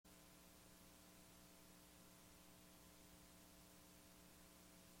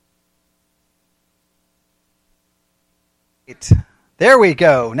There we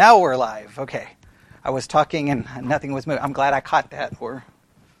go. Now we're live. Okay. I was talking and nothing was moving. I'm glad I caught that. Or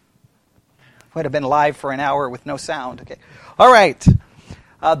would have been live for an hour with no sound. Okay. All right.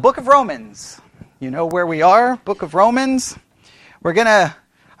 Book of Romans. You know where we are. Book of Romans. I'm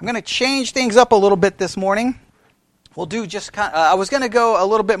gonna change things up a little bit this morning. We'll do just I was gonna go a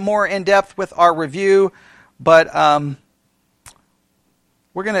little bit more in depth with our review, but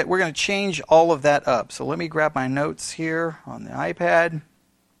we're gonna change all of that up. So let me grab my notes here on the iPad.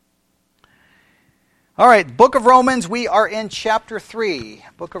 All right, Book of Romans. We are in chapter 3.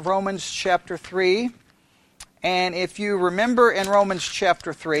 Book of Romans, chapter 3. And if you remember in Romans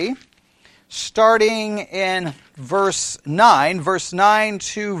chapter 3, starting in verse 9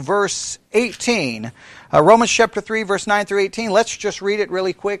 to verse 18. Romans chapter 3, verse 9 through 18. Let's just read it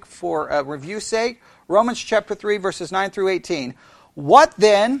really quick for review's sake. Romans chapter 3, verses 9 through 18. What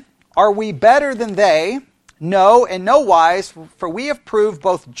then? Are we better than they? No, in no wise, for we have proved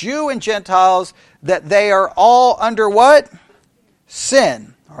both Jew and Gentiles that they are all under what?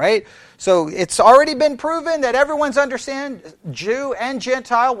 Sin. All right? So it's already been proven that everyone's under sin, Jew and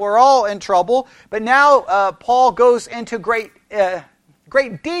Gentile, we're all in trouble. But now Paul goes into great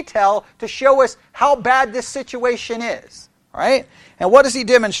detail to show us how bad this situation is. All right? And what does he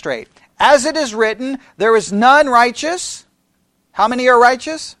demonstrate? As it is written, there is none righteous. How many are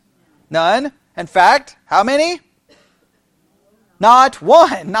righteous? None. In fact, how many? Not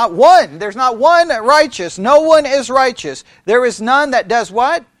one. Not one. There's not one righteous. No one is righteous. There is none that does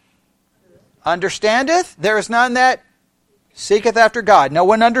what? Understandeth. There is none that seeketh after God. No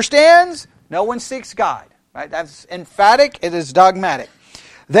one understands. No one seeks God. Right? That's emphatic. It is dogmatic.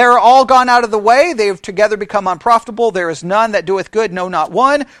 They are all gone out of the way. They have together become unprofitable. There is none that doeth good. No, not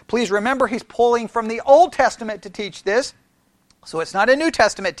one. Please remember, he's pulling from the Old Testament to teach this. So it's not a New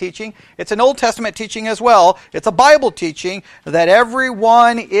Testament teaching. It's an Old Testament teaching as well. It's a Bible teaching that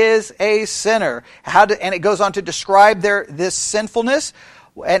everyone is a sinner. And it goes on to describe this sinfulness.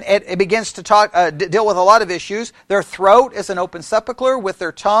 And it begins to deal with a lot of issues. Their throat is an open sepulchre. With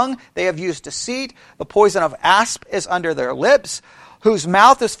their tongue they have used deceit. The poison of asp is under their lips, whose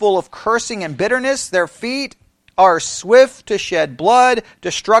mouth is full of cursing and bitterness. Their feet are swift to shed blood.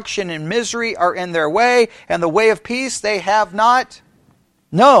 Destruction and misery are in their way, and the way of peace they have not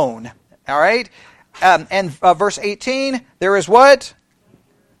known. All right? And verse 18, there is what?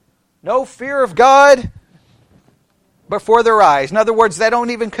 No fear of God before their eyes. In other words, they don't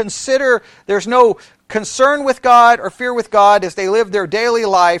even consider, there's no concern with God or fear with God as they live their daily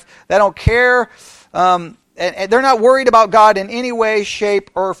life. They don't care, and they're not worried about God in any way,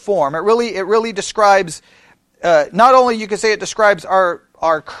 shape, or form. It really describes, not only you can say it describes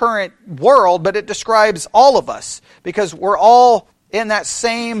our current world, but it describes all of us, because we're all in that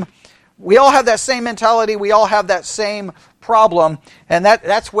same, we all have that same mentality, we all have that same problem, and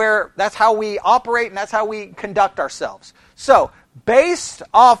that's how we operate and that's how we conduct ourselves. So, based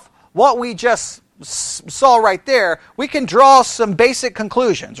off what we just saw right there, we can draw some basic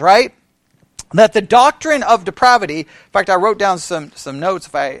conclusions, right? That the doctrine of depravity, in fact, I wrote down some notes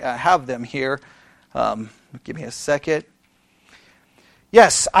if I have them here. Give me a second.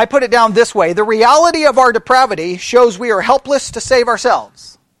 Yes, I put it down this way. The reality of our depravity shows we are helpless to save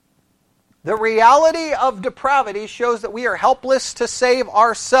ourselves. The reality of depravity shows that we are helpless to save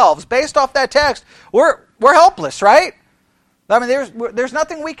ourselves. Based off that text, we're helpless, right? I mean, there's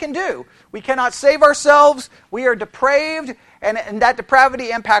nothing we can do. We cannot save ourselves. We are depraved, and that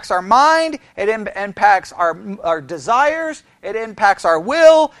depravity impacts our mind. It impacts our desires. It impacts our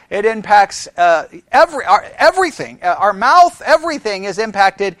will. It impacts everything. Our mouth, everything is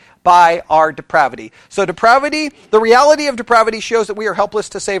impacted by our depravity. So depravity, the reality of depravity shows that we are helpless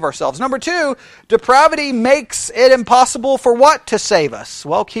to save ourselves. Number 2, depravity makes it impossible for what to save us?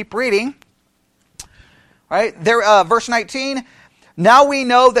 Well, keep reading. Right there, verse 19. Now we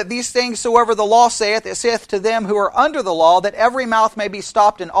know that these things soever the law saith, it saith to them who are under the law, that every mouth may be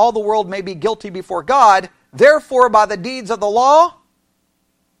stopped and all the world may be guilty before God. Therefore, by the deeds of the law,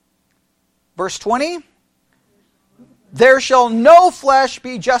 verse 20, there shall no flesh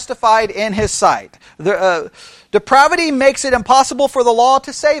be justified in his sight. Depravity makes it impossible for the law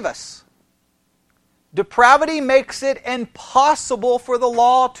to save us. Depravity makes it impossible for the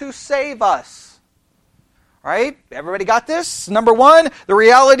law to save us. Right? Everybody got this? Number 1, the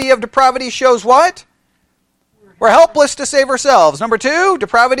reality of depravity shows what? We're helpless to save ourselves. Number 2,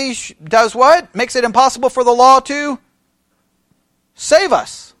 depravity does what? Makes it impossible for the law to save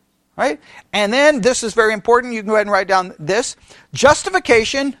us. Right? And then, this is very important, you can go ahead and write down this.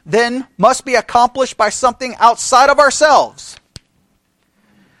 Justification then must be accomplished by something outside of ourselves.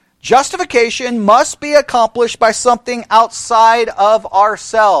 Justification must be accomplished by something outside of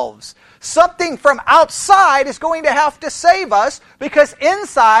ourselves. Something from outside is going to have to save us, because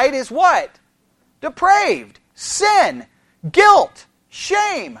inside is what? Depraved, sin, guilt,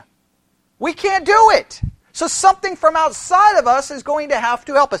 shame. We can't do it. So something from outside of us is going to have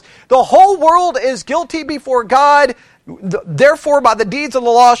to help us. The whole world is guilty before God. Therefore, by the deeds of the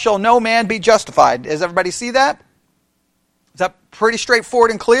law shall no man be justified. Does everybody see that? Is that pretty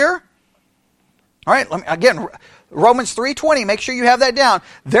straightforward and clear? All right, again, Romans 3:20, make sure you have that down.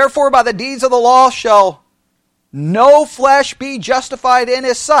 Therefore, by the deeds of the law shall no flesh be justified in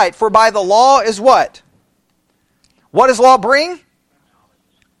his sight. For by the law is what? What does law bring?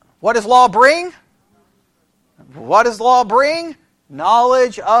 What does law bring? What does law bring?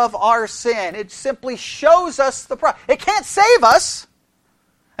 Knowledge of our sin. It simply shows us the problem. It can't save us.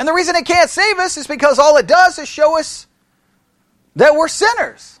 And the reason it can't save us is because all it does is show us that we're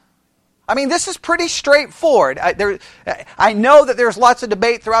sinners. I mean, this is pretty straightforward. I know that there's lots of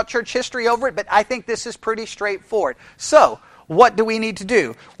debate throughout church history over it, but I think this is pretty straightforward. So, what do we need to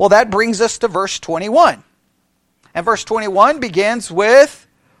do? Well, that brings us to verse 21. And verse 21 begins with,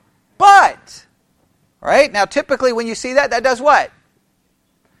 but. All right? Now, typically when you see that, that does what?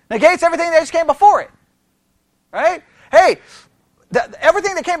 Negates everything that just came before it. Right? Hey,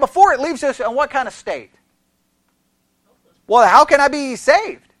 everything that came before it leaves us in what kind of state? Well, how can I be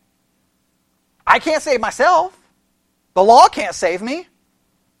saved? I can't save myself. The law can't save me.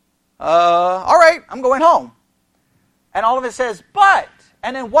 All right, I'm going home. And all of it says, but.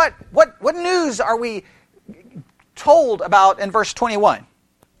 And then what news are we told about in verse 21?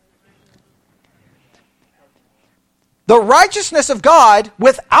 The righteousness of God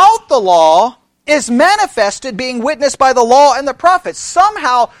without the law is manifested, being witnessed by the law and the prophets.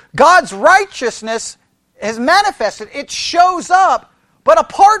 Somehow, God's righteousness is manifested. It shows up, but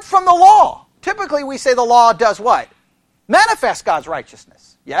apart from the law. Typically, we say the law does what? Manifest God's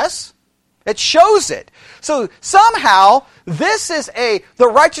righteousness. Yes? It shows it. So somehow,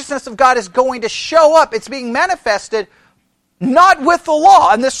 the righteousness of God is going to show up. It's being manifested not with the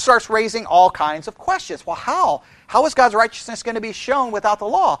law. And this starts raising all kinds of questions. Well, how? How is God's righteousness going to be shown without the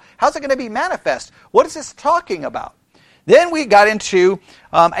law? How's it going to be manifest? What is this talking about? Then we got into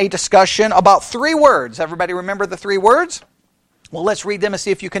a discussion about 3 words. Everybody remember the 3 words? Well, let's read them and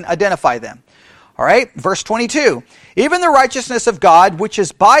see if you can identify them. All right, verse 22. Even the righteousness of God, which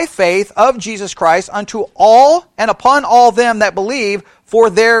is by faith of Jesus Christ, unto all and upon all them that believe, for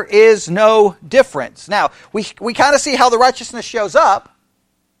there is no difference. Now, we kind of see how the righteousness shows up.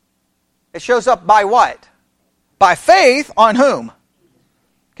 It shows up by what? By faith on whom?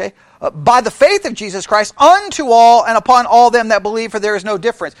 Okay, by the faith of Jesus Christ, unto all and upon all them that believe, for there is no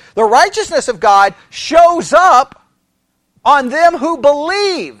difference. The righteousness of God shows up on them who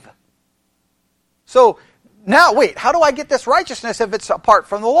believe. So, now wait, how do I get this righteousness if it's apart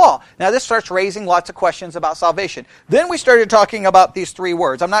from the law? Now this starts raising lots of questions about salvation. Then we started talking about these 3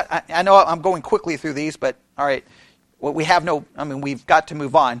 words. I know I'm going quickly through these, but all right. Well, we've got to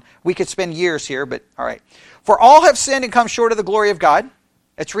move on. We could spend years here, but all right. For all have sinned and come short of the glory of God.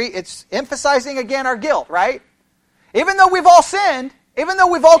 It's emphasizing again our guilt, right? Even though we've all sinned, even though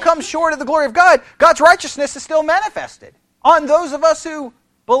we've all come short of the glory of God, God's righteousness is still manifested on those of us who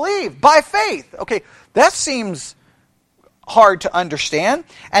believe by faith. Okay, that seems hard to understand.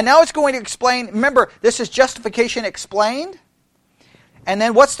 And now it's going to explain, remember, this is justification explained. And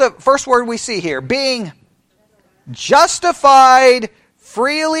then what's the first word we see here? Being justified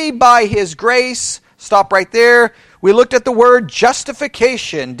freely by His grace. Stop right there. We looked at the word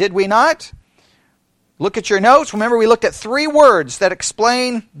justification, did we not? Look at your notes. Remember, we looked at 3 words that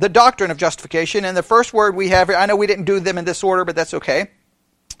explain the doctrine of justification. And the first word we have here, I know we didn't do them in this order, but that's okay.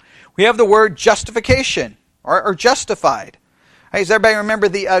 We have the word justification, or justified. Hey, does everybody remember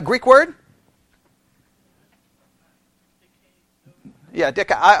the Greek word? Yeah,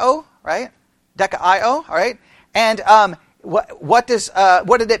 dikaio, right? Dikaio, all right. And what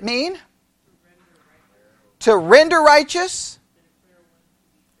did it mean? To render righteous.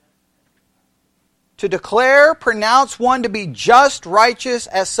 To declare, pronounce one to be just, righteous,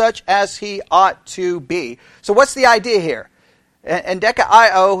 as such as he ought to be. So what's the idea here? And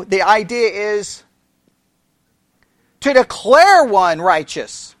dikaio, the idea is to declare one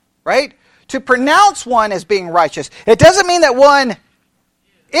righteous, right? To pronounce one as being righteous. It doesn't mean that one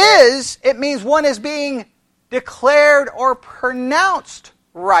is, it means one is being declared or pronounced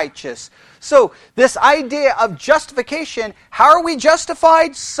righteous. So this idea of justification, how are we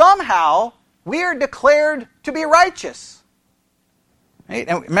justified? Somehow we are declared to be righteous. Right?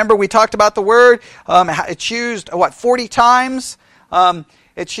 And remember we talked about the word, it's used, 40 times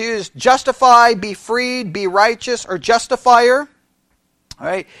It's used justify, be freed, be righteous, or justifier. All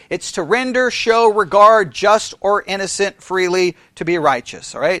right. It's to render, show, regard, just or innocent freely, to be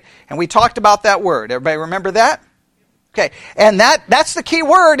righteous. All right. And we talked about that word. Everybody remember that? Okay. And that's the key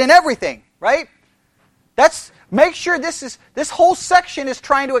word in everything, right? Make sure this whole section is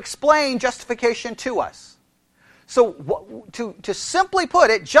trying to explain justification to us. So to simply put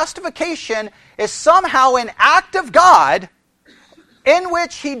it, justification is somehow an act of God in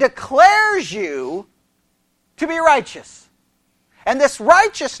which He declares you to be righteous. And this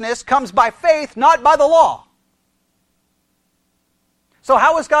righteousness comes by faith, not by the law. So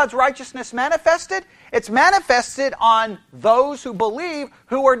how is God's righteousness manifested? It's manifested on those who believe,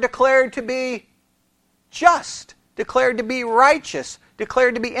 who are declared to be just, declared to be righteous,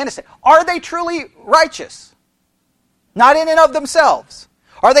 declared to be innocent. Are they truly righteous? Not in and of themselves.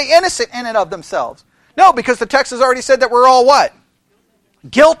 Are they innocent in and of themselves? No, because the text has already said that we're all what?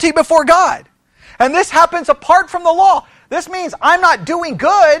 Guilty before God. And this happens apart from the law. This means I'm not doing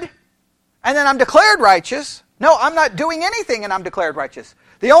good and then I'm declared righteous. No, I'm not doing anything and I'm declared righteous.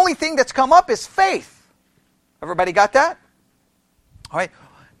 The only thing that's come up is faith. Everybody got that? All right,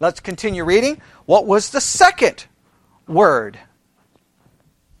 let's continue reading. What was the second word?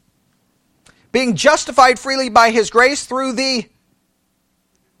 Being justified freely by His grace through the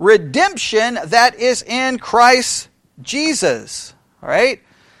redemption that is in Christ Jesus. All right?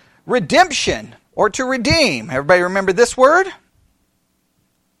 Redemption, or to redeem. Everybody remember this word? If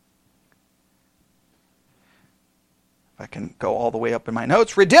I can go all the way up in my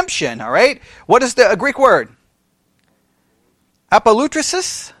notes. Redemption, all right? What is the Greek word?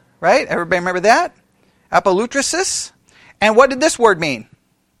 Apolutrosis, right? Everybody remember that? Apolutrosis. And what did this word mean?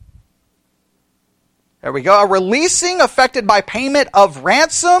 There we go. A releasing affected by payment of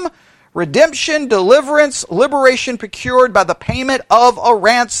ransom, redemption, deliverance, liberation procured by the payment of a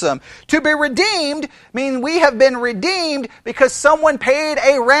ransom. To be redeemed means we have been redeemed because someone paid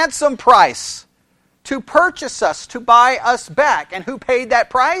a ransom price to purchase us, to buy us back. And who paid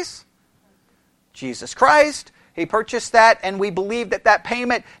that price? Jesus Christ. He purchased that, and we believe that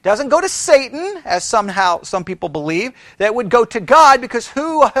payment doesn't go to Satan, as some people believe. That would go to God, because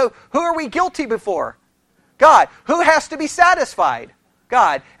who are we guilty before? God. Who has to be satisfied?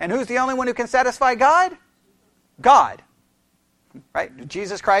 God. And who's the only one who can satisfy God? God. Right?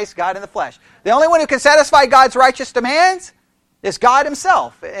 Jesus Christ, God in the flesh. The only one who can satisfy God's righteous demands is God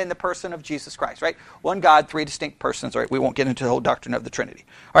Himself in the person of Jesus Christ. Right? One God, three distinct persons. All right? We won't get into the whole doctrine of the Trinity.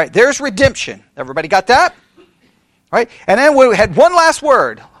 All right, there's redemption. Everybody got that? All right? And then we had one last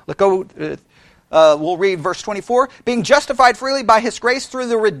word. We'll read verse 24. Being justified freely by His grace through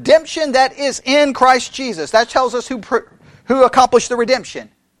the redemption that is in Christ Jesus. That tells us who accomplished the redemption.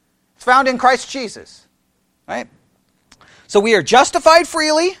 It's found in Christ Jesus. Right? So we are justified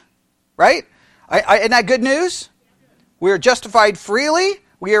freely. Right? Isn't that good news? We are justified freely.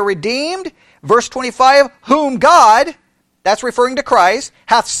 We are redeemed. Verse 25. Whom God, that's referring to Christ,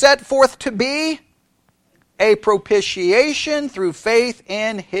 hath set forth to be a propitiation through faith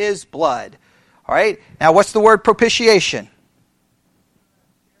in His blood. All right. Now, what's the word propitiation?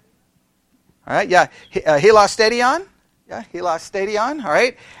 All right. Yeah. Hilastedion. Yeah. Hilastedion. All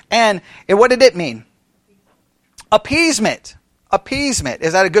right. And what did it mean? Appeasement. Appeasement.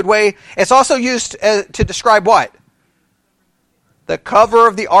 Is that a good way? It's also used to describe what? The cover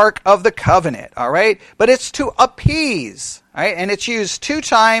of the Ark of the Covenant. All right. But it's to appease. All right, and it's used 2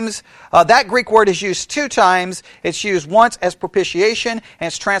 times. That Greek word is used 2 times. It's used once as propitiation, and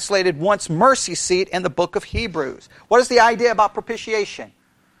it's translated once mercy seat in the book of Hebrews. What is the idea about propitiation?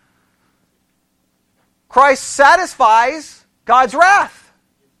 Christ satisfies God's wrath.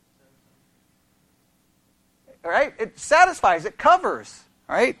 All right, it satisfies, it covers.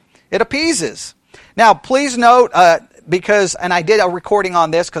 All right, it appeases. Now, please note, and I did a recording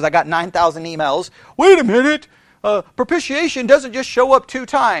on this because I got 9,000 emails. Wait a minute. Propitiation doesn't just show up 2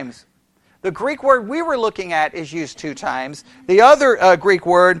 times. The Greek word we were looking at is used 2 times. The other Greek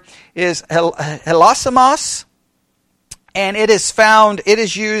word is hilasamos, and it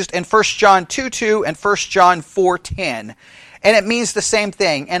is used in 1 John 2:2 and 1 John 4:10. And it means the same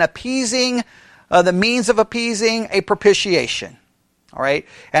thing, an appeasing, the means of appeasing, a propitiation. All right?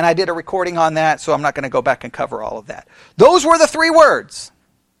 And I did a recording on that, so I'm not going to go back and cover all of that. Those were the 3 words.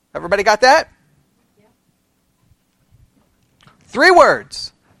 Everybody got that? 3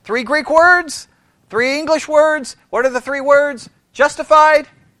 words. 3 Greek words. 3 English words. What are the 3 words? Justified.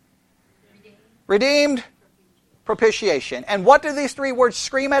 Redeemed. Propitiation. And what do these 3 words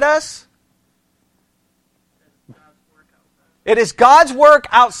scream at us? It is God's work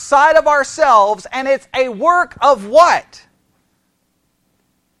outside of ourselves, and it's a work of what?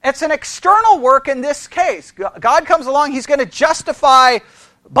 It's an external work in this case. God comes along, he's going to justify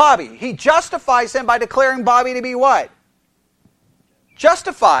Bobby. He justifies him by declaring Bobby to be what?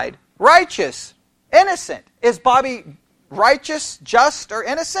 Justified, righteous, innocent. Is Bobby righteous, just, or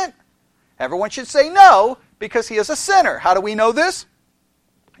innocent? Everyone should say no, because he is a sinner. How do we know this?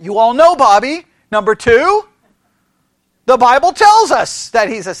 You all know Bobby. Number 2, the Bible tells us that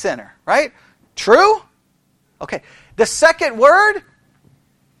he's a sinner, right? True? Okay. The second word,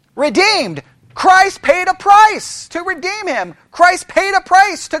 redeemed. Christ paid a price to redeem him. Christ paid a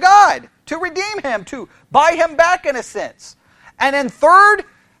price to God to redeem him, to buy him back in a sense. And then third,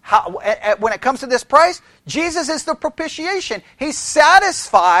 when it comes to this price, Jesus is the propitiation. He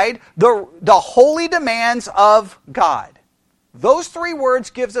satisfied the holy demands of God. Those 3 words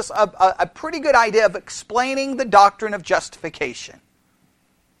gives us a pretty good idea of explaining the doctrine of justification.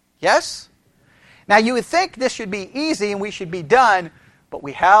 Yes? Now you would think this should be easy and we should be done, but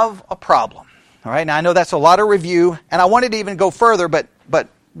we have a problem. All right, now I know that's a lot of review, and I wanted to even go further, but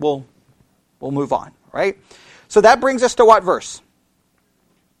we'll move on. Right? So that brings us to what verse?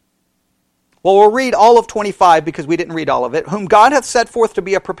 Well, we'll read all of 25 because we didn't read all of it. Whom God hath set forth to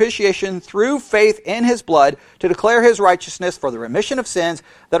be a propitiation through faith in his blood, to declare his righteousness for the remission of sins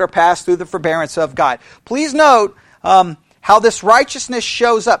that are passed through the forbearance of God. Please note how this righteousness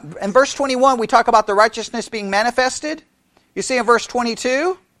shows up. In verse 21, we talk about the righteousness being manifested. You see in verse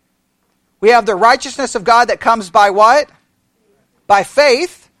 22, we have the righteousness of God that comes by what? By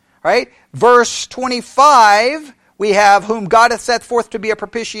faith, right? Verse 25, we have whom God hath set forth to be a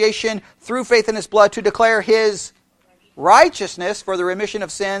propitiation through faith in his blood, to declare his righteousness for the remission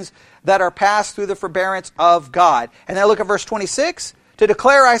of sins that are passed through the forbearance of God. And then look at verse 26. To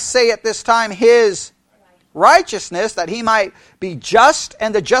declare, I say at this time, his righteousness, that he might be just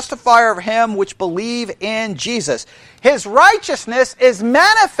and the justifier of him which believe in Jesus. His righteousness is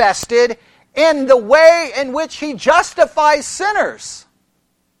manifested in the way in which he justifies sinners.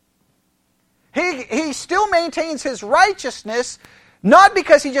 He still maintains his righteousness, not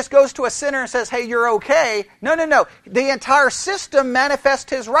because he just goes to a sinner and says, hey, you're okay. No. The entire system manifests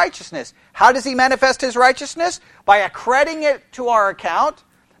his righteousness. How does he manifest his righteousness? By accrediting it to our account,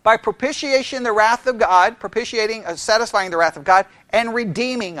 by propitiating the wrath of God, satisfying the wrath of God, and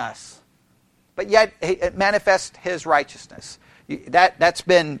redeeming us. But yet, it manifests his righteousness. That's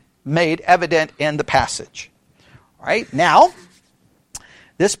been made evident in the passage. All right, now,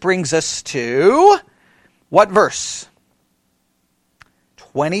 this brings us to what verse?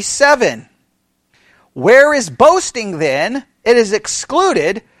 27. Where is boasting then? It is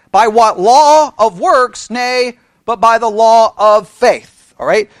excluded by what law of works? Nay, but by the law of faith. All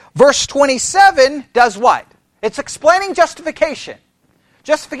right? Verse 27 does what? It's explaining justification.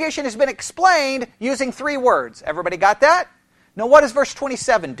 Justification has been explained using 3 words. Everybody got that? Now what is verse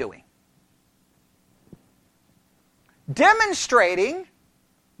 27 doing? Demonstrating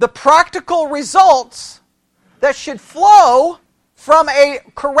the practical results that should flow from a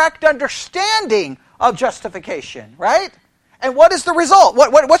correct understanding of justification, right? And what is the result?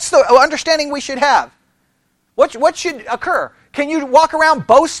 What's the understanding we should have? What should occur? Can you walk around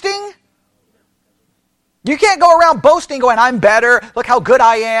boasting? You can't go around boasting going, I'm better, look how good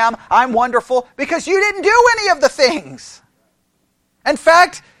I am, I'm wonderful, because you didn't do any of the things. In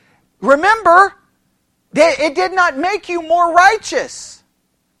fact, remember, it did not make you more righteous.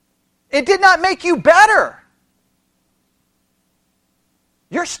 It did not make you better.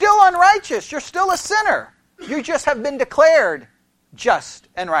 You're still unrighteous. You're still a sinner. You just have been declared just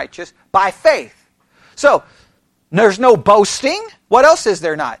and righteous by faith. So, there's no boasting. What else is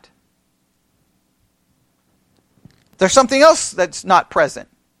there not? There's something else that's not present.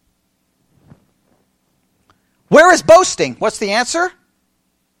 Where is boasting? What's the answer?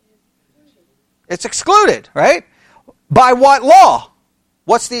 It's excluded, right? By what law?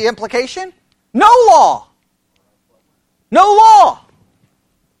 What's the implication? No law. No law.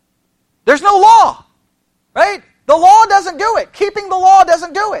 There's no law, right? The law doesn't do it. Keeping the law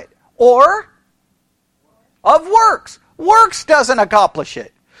doesn't do it. Or of works. Works doesn't accomplish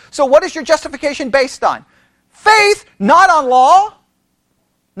it. So what is your justification based on? Faith, not on law,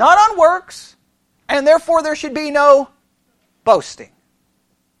 not on works, and therefore there should be no boasting.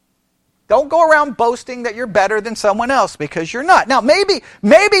 Don't go around boasting that you're better than someone else, because you're not. Now, maybe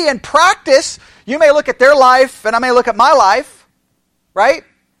in practice, you may look at their life and I may look at my life, right?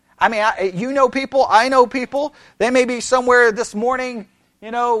 I mean, you know people, I know people. They may be somewhere this morning,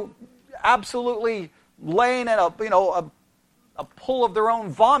 absolutely laying in a pool of their own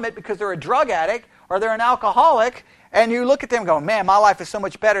vomit because they're a drug addict or they're an alcoholic, and you look at them going, man, my life is so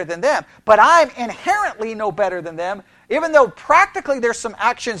much better than them. But I'm inherently no better than them, even though practically there's some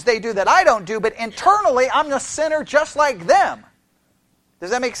actions they do that I don't do, but internally I'm a sinner just like them.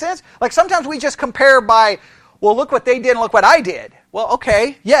 Does that make sense? Like sometimes we just compare by, well, look what they did and look what I did. Well,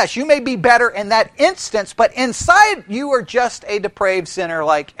 okay, yes, you may be better in that instance, but inside you are just a depraved sinner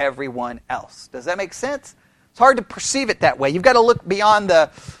like everyone else. Does that make sense? It's hard to perceive it that way. You've got to look beyond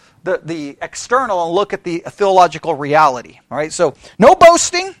the external and look at the theological reality. All right, so no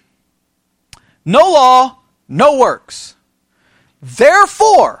boasting, no law, no works.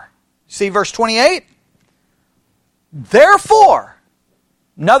 Therefore, see verse 28? Therefore,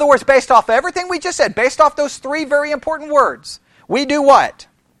 in other words, based off everything we just said, based off those three very important words, we do what?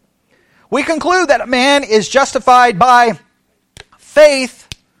 We conclude that a man is justified by faith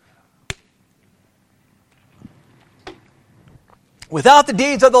without the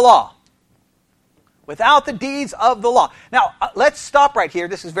deeds of the law. Without the deeds of the law. Now, let's stop right here.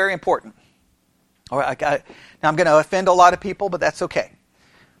 This is very important. All right, now I'm going to offend a lot of people, but that's okay.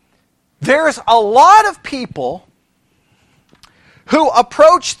 There's a lot of people who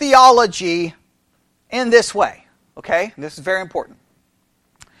approach theology in this way. Okay? This is very important.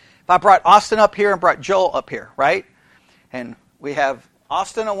 If I brought Austin up here and brought Joel up here, right? And we have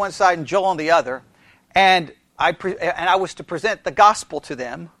Austin on one side and Joel on the other, and I was to present the gospel to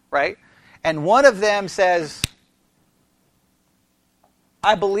them, right? And one of them says,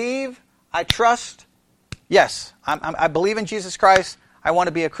 I believe, I trust, yes, I believe in Jesus Christ, I want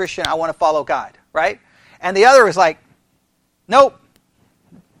to be a Christian, I want to follow God, right? And the other is like, nope,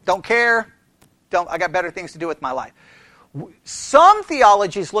 don't care, I got better things to do with my life. Some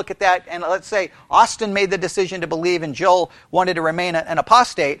theologies look at that, and let's say Austin made the decision to believe and Joel wanted to remain an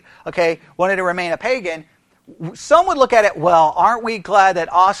apostate, okay, wanted to remain a pagan. Some would look at it, well, aren't we glad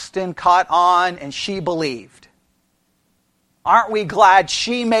that Austin caught on and she believed? Aren't we glad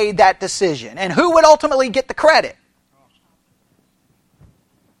she made that decision? And who would ultimately get the credit?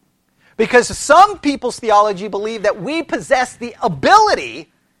 Because some people's theology believe that we possess the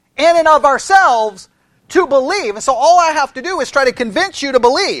ability in and of ourselves to believe. And so all I have to do is try to convince you to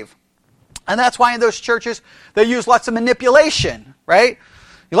believe. And that's why in those churches they use lots of manipulation, right?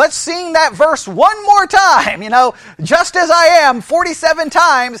 Let's sing that verse one more time, just as I am 47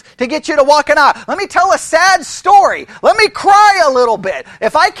 times to get you to walk an aisle. Let me tell a sad story. Let me cry a little bit.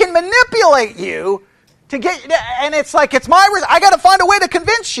 If I can manipulate you to get, and it's like it's I got to find a way to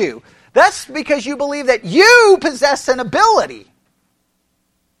convince you. That's because you believe that you possess an ability.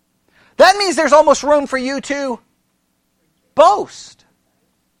 That means there's almost room for you to boast.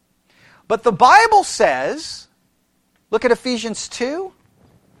 But the Bible says, look at Ephesians 2.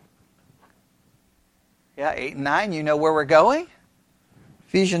 Yeah, 8 and 9, you know where we're going.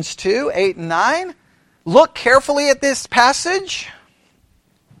 Ephesians 2, 8 and 9. Look carefully at this passage.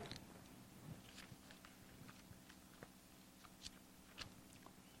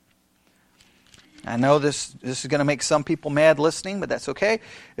 I know this is going to make some people mad listening, but that's okay.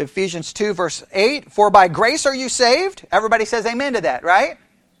 Ephesians 2, verse 8. For by grace are you saved. Everybody says amen to that, right?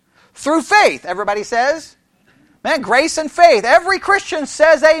 Through faith. Everybody says, man, grace and faith. Every Christian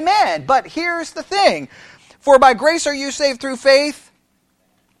says amen. But here's the thing. For by grace are you saved through faith,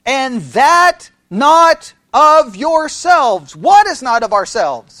 and that not of yourselves. What is not of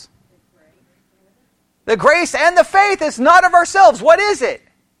ourselves? The grace and the faith is not of ourselves. What is it?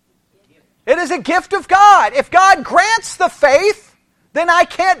 It is a gift of God. If God grants the faith, then I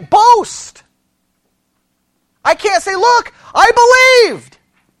can't boast. I can't say, look, I believed.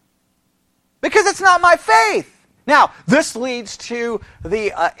 Because it's not my faith. Now, this leads to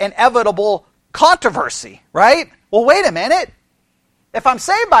the inevitable controversy, right? Well, wait a minute. If I'm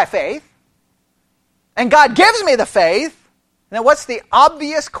saved by faith, and God gives me the faith, then what's the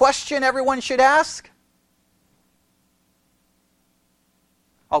obvious question everyone should ask?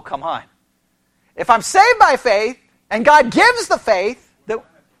 Oh, come on. If I'm saved by faith, and God gives the faith,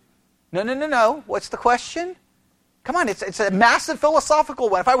 no. What's the question? Come on, it's a massive philosophical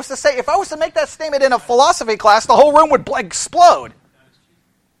one. If I was to make that statement in a philosophy class, the whole room would explode.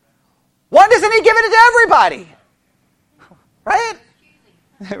 Why doesn't He give it to everybody? Right?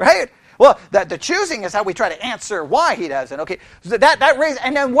 Right? Well, the choosing is how we try to answer why He doesn't. Okay, so that raises,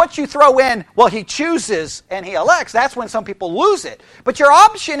 and then once you throw in, well, He chooses and He elects, that's when some people lose it. But your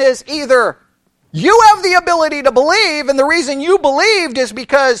option is either you have the ability to believe, and the reason you believed is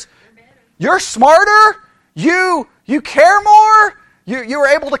because you're smarter, you care more, you were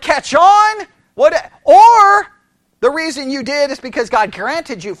able to catch on, or the reason you did is because God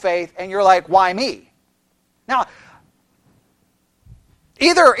granted you faith, and you're like, why me? Now,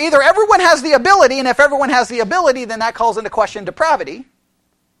 either everyone has the ability, and if everyone has the ability, then that calls into question depravity.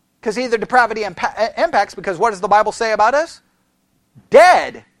 Because either depravity impacts, because what does the Bible say about us?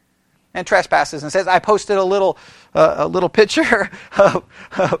 Dead and trespasses. And says, I posted a little picture of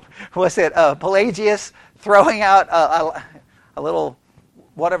Pelagius throwing out a little,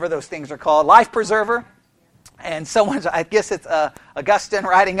 whatever those things are called, life preserver. And someone's, I guess it's Augustine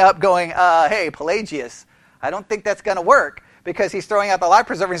writing up going, hey, Pelagius, I don't think that's going to work, because he's throwing out the life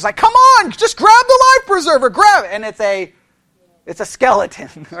preserver. He's like, come on, just grab the life preserver, grab it. And it's a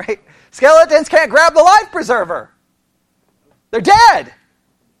skeleton, right? Skeletons can't grab the life preserver. They're dead.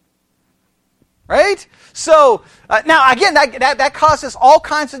 Right? So, now again, that causes all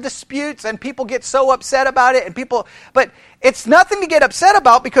kinds of disputes, and people get so upset about it, but it's nothing to get upset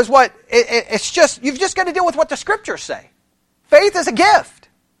about, because it's just, you've just got to deal with what the scriptures say. Faith is a gift.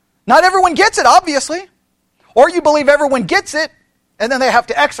 Not everyone gets it, obviously. Or you believe everyone gets it, and then they have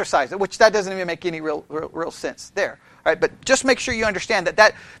to exercise it, which that doesn't even make any real sense there. All right, but just make sure you understand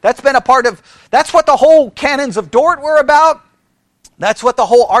that's been a part of, that's what the whole canons of Dort were about. That's what the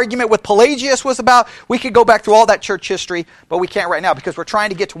whole argument with Pelagius was about. We could go back through all that church history, but we can't right now, because we're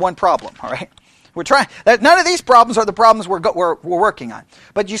trying to get to one problem, all right? None of these problems are the problems we're working on.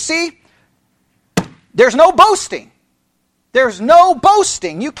 But you see, there's no boasting. There's no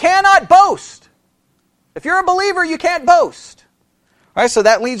boasting. You cannot boast. If you're a believer, you can't boast. All right, so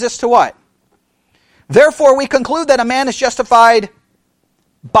that leads us to what? Therefore, we conclude that a man is justified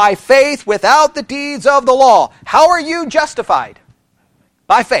by faith without the deeds of the law. How are you justified?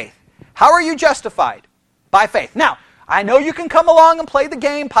 By faith. How are you justified? By faith. Now, I know you can come along and play the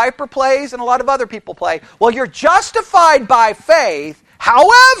game Piper plays and a lot of other people play. Well, you're justified by faith.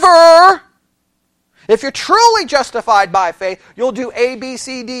 However, if you're truly justified by faith, you'll do A, B,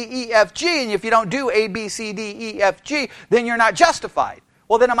 C, D, E, F, G. And if you don't do A, B, C, D, E, F, G, then you're not justified.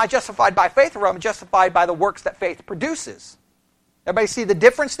 Well, then am I justified by faith, or am I justified by the works that faith produces? Everybody see the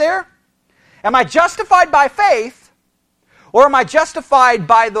difference there? Am I justified by faith, or am I justified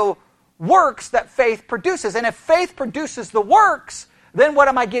by the works that faith produces? And if faith produces the works, then what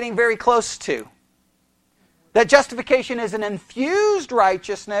am I getting very close to? That justification is an infused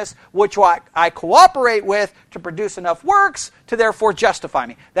righteousness, which I cooperate with to produce enough works to therefore justify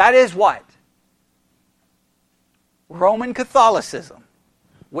me. That is what? Roman Catholicism,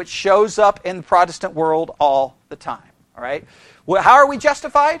 which shows up in the Protestant world all the time. All right? Well, how are we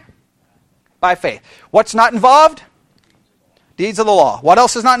justified? By faith. What's not involved? Deeds of the law. What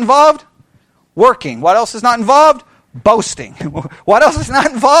else is not involved? Working. What else is not involved? Boasting. What else is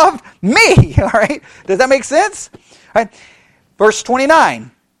not involved? Me. All right? Does that make sense? All right. Verse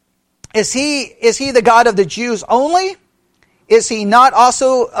 29. Is he the God of the Jews only? Is he not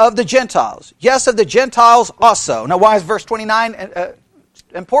also of the Gentiles? Yes, of the Gentiles also. Now, why is verse 29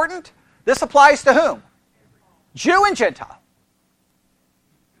 important? This applies to whom? Jew and Gentile.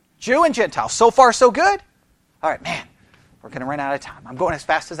 Jew and Gentile. So far, so good? All right, man, we're going to run out of time. I'm going as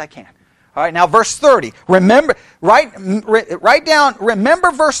fast as I can. All right, now verse 30. Remember, write down,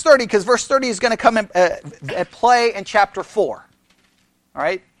 remember verse 30, because verse 30 is going to come at play in chapter 4. All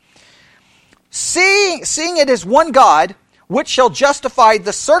right? Seeing it is one God, which shall justify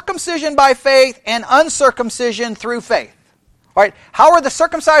the circumcision by faith and uncircumcision through faith. All right, how are the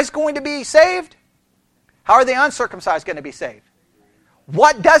circumcised going to be saved? How are the uncircumcised going to be saved?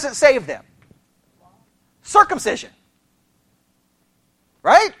 What doesn't save them? Circumcision.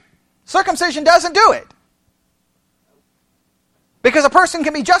 Right? Circumcision doesn't do it. Because a person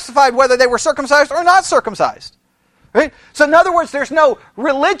can be justified whether they were circumcised or not circumcised. Right? So in other words, there's no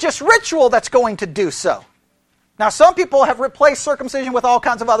religious ritual that's going to do so. Now, some people have replaced circumcision with all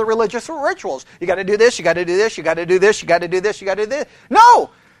kinds of other religious rituals. You got to do this, you got to do this, you got to do this, you got to do this, you got to do this. No!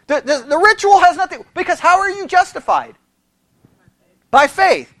 The ritual has nothing... Because how are you justified? By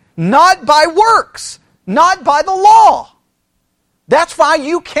faith. Not by works. Not by the law. That's why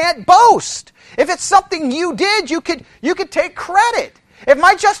you can't boast. If it's something you did, you could take credit. If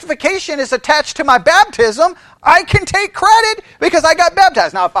my justification is attached to my baptism, I can take credit because I got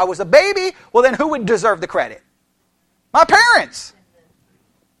baptized. Now, if I was a baby, well, then who would deserve the credit? My parents.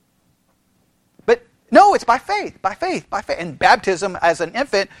 But no, it's by faith, by faith, by faith. And baptism as an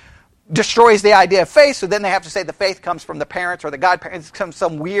infant destroys the idea of faith, so then they have to say the faith comes from the parents or the godparents. It becomes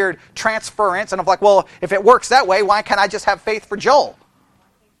some weird transference. And I'm like, well, if it works that way, why can't I just have faith for Joel?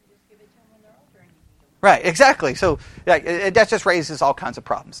 Right, exactly. So that just raises all kinds of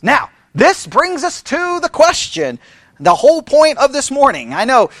problems. Now, this brings us to the question, the whole point of this morning. I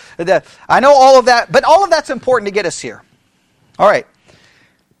know all of that, but all of that's important to get us here. All right.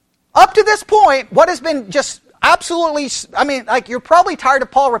 Up to this point, what has been just absolutely, I mean, like, you're probably tired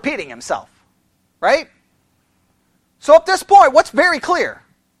of Paul repeating himself, right? So at this point, what's very clear?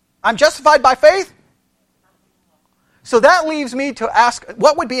 I'm justified by faith? So that leaves me to ask,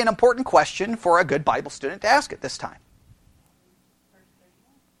 what would be an important question for a good Bible student to ask at this time?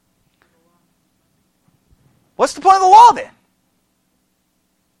 What's the point of the law then?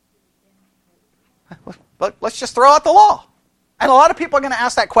 Let's just throw out the law. And a lot of people are going to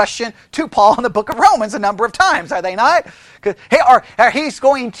ask that question to Paul in the book of Romans a number of times, are they not?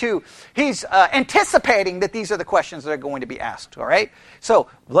 He's anticipating that these are the questions that are going to be asked, all right? So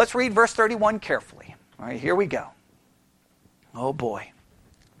let's read verse 31 carefully. All right, here we go. Oh boy.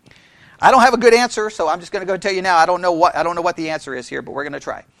 I don't have a good answer, so I'm just going to go tell you now. I don't know what the answer is here, but we're going to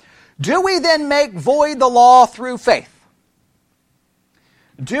try. Do we then make void the law through faith?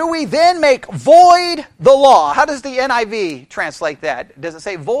 Do we then make void the law? How does the NIV translate that? Does it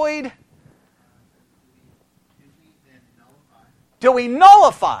say void? Do we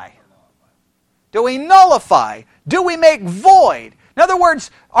nullify? Do we nullify? Do we make void? In other words,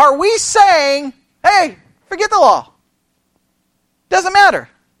 are we saying, hey, forget the law? Doesn't matter.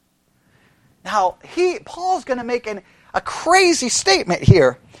 Now, Paul's going to make a crazy statement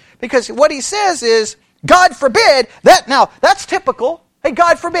here. Because what he says is, God forbid, that's typical. Hey,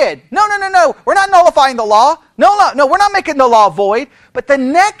 God forbid. No. We're not nullifying the law. No, we're not making the law void. But the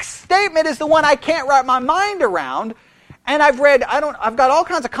next statement is the one I can't wrap my mind around. And I've got all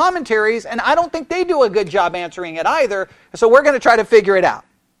kinds of commentaries, and I don't think they do a good job answering it either. So we're going to try to figure it out.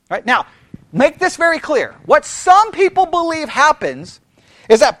 Right? Now, make this very clear. What some people believe happens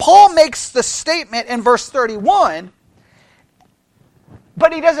is that Paul makes the statement in verse 31,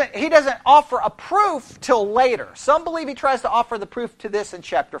 but he doesn't offer a proof till later. Some believe he tries to offer the proof to this in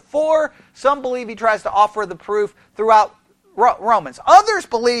chapter 4. Some believe he tries to offer the proof throughout Romans. Others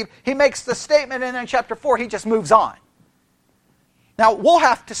believe he makes the statement and in chapter 4 he just moves on. Now, we'll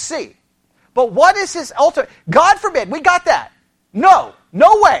have to see. But what is his ultimate... God forbid, we got that. No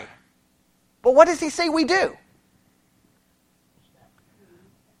way. But what does he say we do?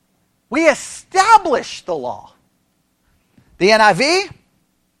 We establish the law. The NIV...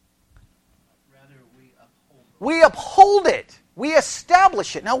 we uphold it. We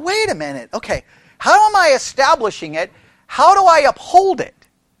establish it. Now, wait a minute. Okay, how am I establishing it? How do I uphold it?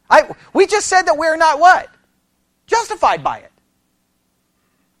 We just said that we're not what? Justified by it.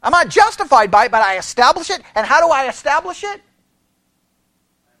 I'm not justified by it, but I establish it. And how do I establish it?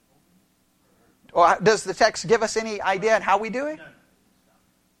 Or does the text give us any idea on how we do it?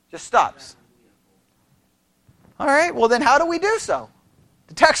 Just stops. All right, well then how do we do so?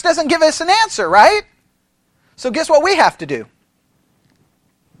 The text doesn't give us an answer, right? So guess what we have to do?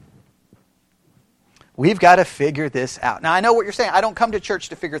 We've got to figure this out. Now I know what you're saying. I don't come to church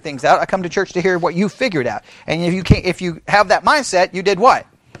to figure things out. I come to church to hear what you figured out. And if you have that mindset, you did what?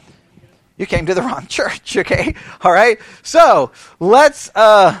 You came to the wrong church, okay? All right? So, let's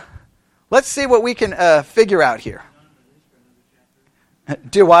see what we can figure out here.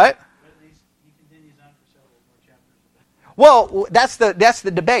 Do what? Well, that's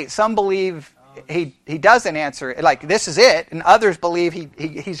the debate. Some believe he doesn't answer it, like this is it, and others believe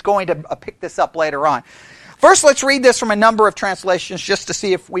he's going to pick this up later on. First, let's read this from a number of translations just to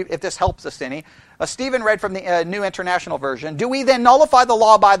see if this helps us any. Stephen read from the New International Version. Do we then nullify the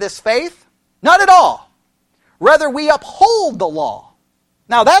law by this faith? Not at all. Rather, we uphold the law.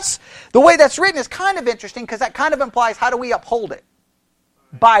 Now, that's the way that's written is kind of interesting because that kind of implies how do we uphold it?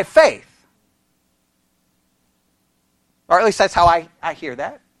 By faith. Or at least that's how I hear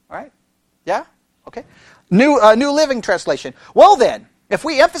that. All right? Yeah? Okay. New Living Translation. Well then, if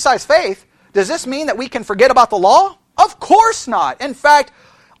we emphasize faith, does this mean that we can forget about the law? Of course not. In fact,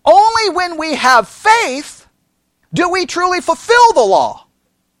 only when we have faith do we truly fulfill the law.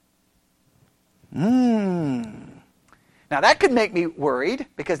 Now that could make me worried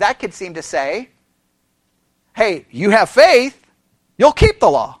because that could seem to say, hey, you have faith, you'll keep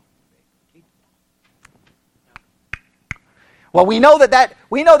the law. Well, we know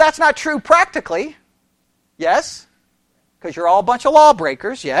that's not true practically. Yes? Because you're all a bunch of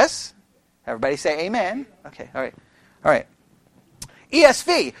lawbreakers. Yes? Everybody say amen. Okay, all right.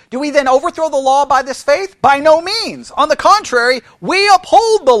 ESV, do we then overthrow the law by this faith? By no means. On the contrary, we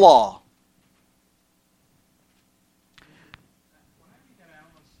uphold the law.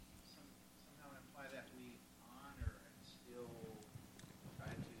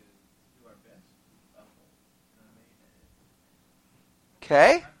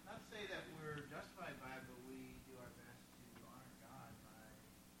 Okay. Not to say that we're justified by it, but we do our best to honor God by...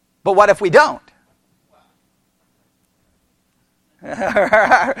 But what if we don't?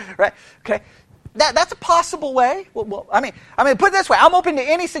 Right. Okay. That's a possible way. Well, I mean, put it this way. I'm open to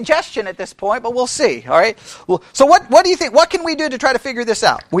any suggestion at this point, but we'll see. All right. Well, so what do you think? What can we do to try to figure this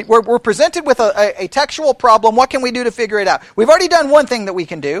out? We're presented with a textual problem. What can we do to figure it out? We've already done one thing that we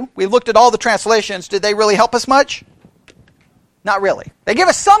can do. We've looked at all the translations. Did they really help us much? Not really. They give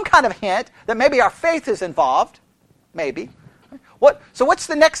us some kind of hint that maybe our faith is involved. Maybe. So what's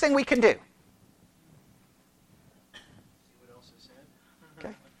the next thing we can do?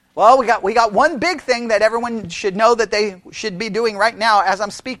 Well, we got one big thing that everyone should know that they should be doing right now as I'm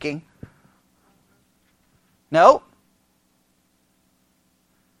speaking. No.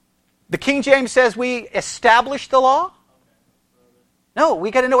 The King James says we establish the law. No, we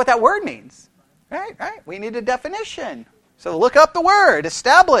got to know what that word means. Right. We need a definition. So look up the word,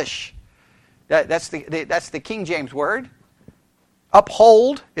 establish. That's the King James word.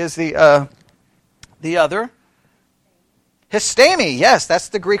 Uphold is the other. Histemi, yes, that's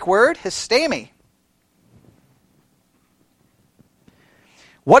the Greek word, histemi.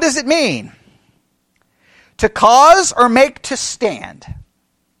 What does it mean? To cause or make to stand.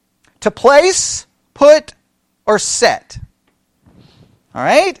 To place, put, or set. All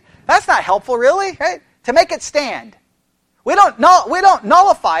right? That's not helpful, really. Right? To make it stand. We don't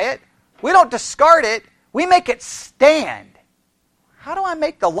nullify it. We don't discard it. We make it stand. How do I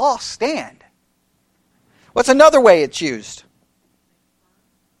make the law stand? What's another way it's used?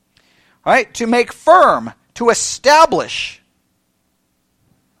 All right, to make firm, to establish.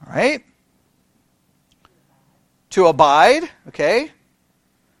 All right? To abide, okay?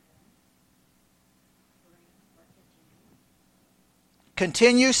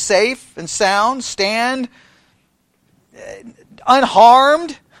 Continue safe and sound, stand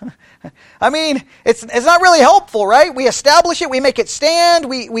unharmed. I mean, it's not really helpful, right? We establish it, we make it stand,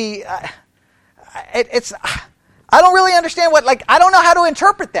 I don't really understand I don't know how to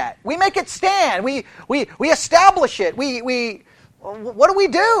interpret that. We make it stand. We establish it. What do we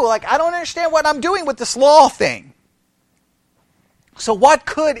do? I don't understand what I'm doing with this law thing. So what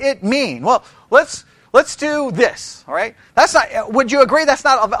could it mean? Well, let's do this, all right? Would you agree that's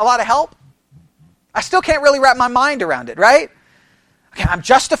not a lot of help? I still can't really wrap my mind around it, right? Okay, I'm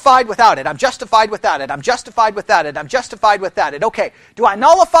justified without it. I'm justified without it. I'm justified without it. I'm justified without it. Okay, do I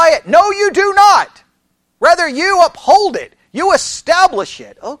nullify it? No, you do not. Rather, you uphold it. You establish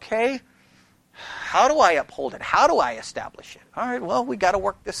it. Okay, how do I uphold it? How do I establish it? All right, well, we got to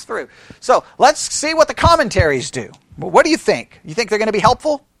work this through. So let's see what the commentaries do. What do you think? You think they're going to be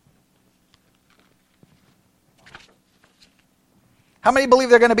helpful? How many believe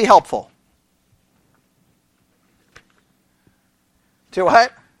they're going to be helpful? To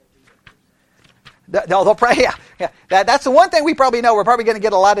what? No, they'll probably, yeah. That's the one thing we probably know. We're probably going to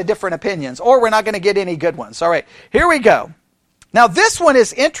get a lot of different opinions, or we're not going to get any good ones. All right, here we go. Now this one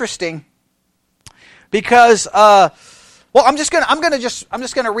is interesting because, I'm just going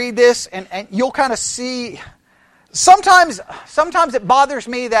to read this, and you'll kind of see. Sometimes it bothers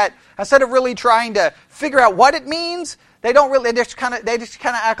me that instead of really trying to figure out what it means, they just kind of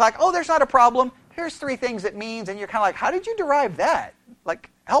act like, oh, there's not a problem. Here's 3 things it means, and you're kind of like, how did you derive that?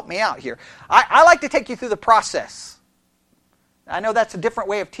 Help me out here. I like to take you through the process. I know that's a different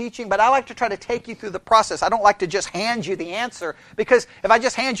way of teaching, but I like to try to take you through the process. I don't like to just hand you the answer, because if I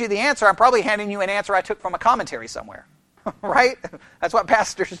just hand you the answer, I'm probably handing you an answer I took from a commentary somewhere. Right? That's what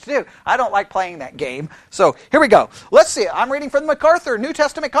pastors do. I don't like playing that game. So here we go. Let's see. I'm reading from the MacArthur New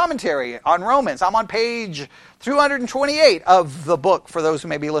Testament Commentary on Romans. I'm on page 228 of the book for those who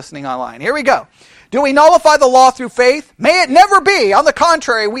may be listening online. Here we go. Do we nullify the law through faith? May it never be. On the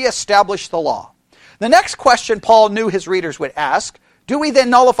contrary, we establish the law. The next question Paul knew his readers would ask, do we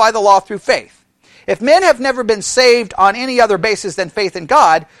then nullify the law through faith? If men have never been saved on any other basis than faith in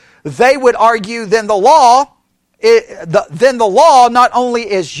God, they would argue then the law not only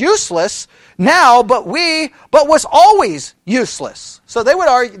is useless now, but was always useless. So they would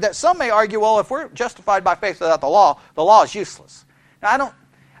argue that some may argue, well, if we're justified by faith without the law is useless. Now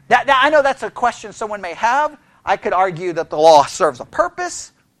I know that's a question someone may have. I could argue that the law serves a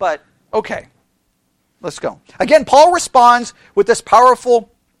purpose, but okay. Let's go. Again, Paul responds with this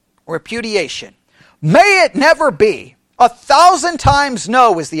powerful repudiation. May it never be. 1,000 times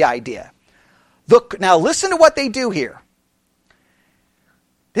no is the idea. Look, now listen to what they do here.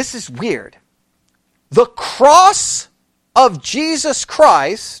 This is weird. The cross of Jesus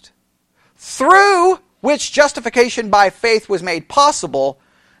Christ, through which justification by faith was made possible,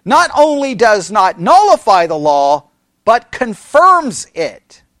 not only does not nullify the law, but confirms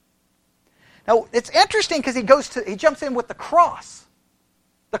it. Now, it's interesting because he jumps in with the cross.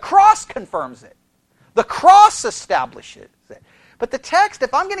 The cross confirms it. The cross establishes it. But the text,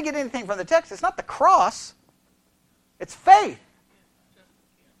 if I'm going to get anything from the text, it's not the cross. It's faith.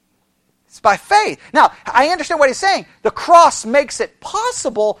 It's by faith. Now, I understand what he's saying. The cross makes it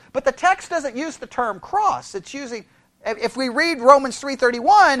possible, but the text doesn't use the term cross. It's using, if we read Romans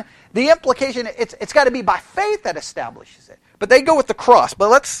 3:31, the implication, it's got to be by faith that establishes it. But they go with the cross. But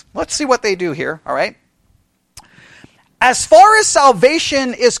let's see what they do here, all right? As far as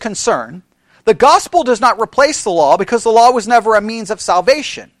salvation is concerned, the gospel does not replace the law because the law was never a means of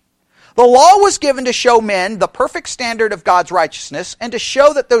salvation. The law was given to show men the perfect standard of God's righteousness and to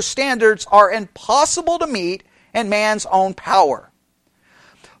show that those standards are impossible to meet in man's own power.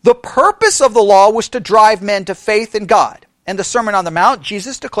 The purpose of the law was to drive men to faith in God. In the Sermon on the Mount,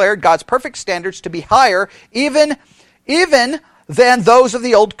 Jesus declared God's perfect standards to be higher even than those of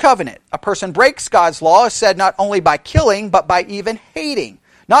the Old Covenant. A person breaks God's law is said not only by killing, but by even hating.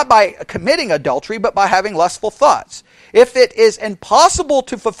 Not by committing adultery, but by having lustful thoughts. If it is impossible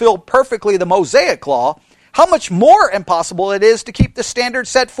to fulfill perfectly the Mosaic law, how much more impossible it is to keep the standards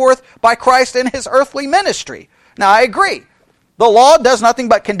set forth by Christ in his earthly ministry. Now, I agree. The law does nothing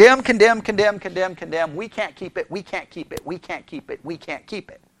but condemn. We can't keep it, we can't keep it, we can't keep it, we can't keep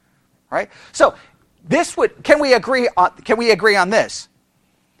it. Right? So, can we agree on this?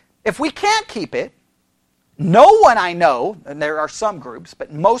 If we can't keep it, no one I know, and there are some groups,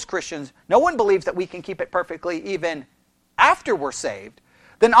 but most Christians, no one believes that we can keep it perfectly even after we're saved,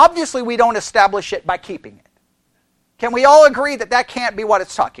 then obviously we don't establish it by keeping it. Can we all agree that that can't be what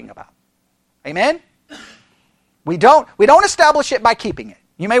it's talking about? Amen? We don't establish it by keeping it.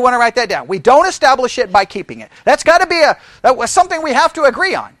 You may want to write that down. We don't establish it by keeping it. That's got to be something we have to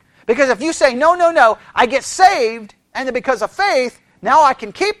agree on. Because if you say, no, I get saved, and then because of faith, now I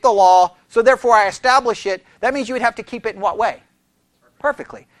can keep the law, so therefore I establish it, that means you would have to keep it in what way?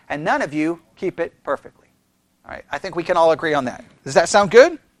 Perfectly. And none of you keep it perfectly. All right, I think we can all agree on that. Does that sound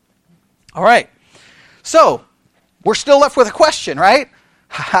good? All right. So, we're still left with a question, right?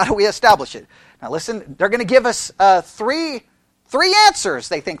 How do we establish it? Now listen, they're going to give us three answers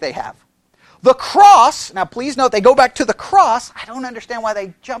they think they have. The cross, now please note, they go back to the cross. I don't understand why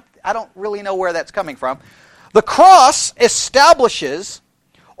they jumped. I don't really know where that's coming from. The cross establishes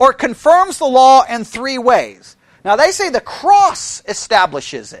or confirms the law in three ways. Now they say the cross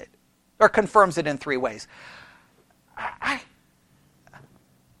establishes it or confirms it in three ways.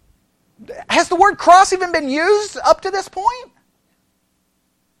 Has the word cross even been used up to this point?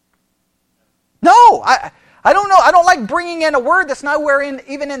 No, I don't know. I don't like bringing in a word that's nowhere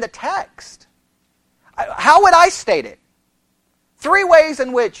even in the text. How would I state it? Three ways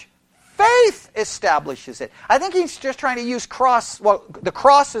in which faith establishes it. I think he's just trying to use cross. Well, the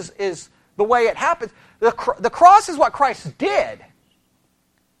cross is the way it happens. The cross is what Christ did.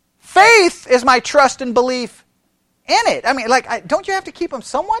 Faith is my trust and belief in it. I mean, don't you have to keep them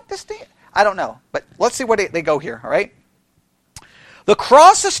somewhat distinct? I don't know. But let's see what they go here, all right? The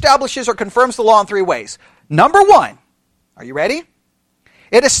cross establishes or confirms the law in three ways. Number one, are you ready?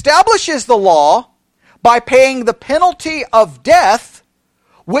 It establishes the law by paying the penalty of death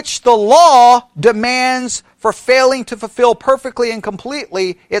which the law demands for failing to fulfill perfectly and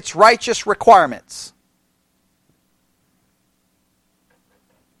completely its righteous requirements.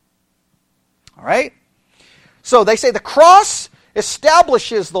 All right? So they say the cross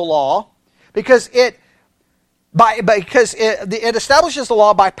establishes the law because it establishes the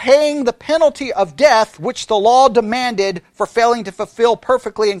law by paying the penalty of death which the law demanded for failing to fulfill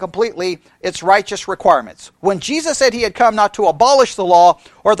perfectly and completely its righteous requirements. When Jesus said he had come not to abolish the law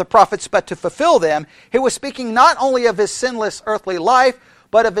or the prophets but to fulfill them, he was speaking not only of his sinless earthly life,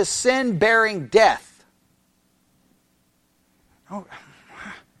 but of his sin-bearing death.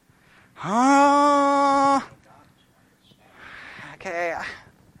 Okay, I'm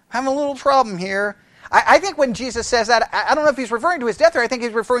having a little problem here. I think when Jesus says that, I don't know if he's referring to his death or I think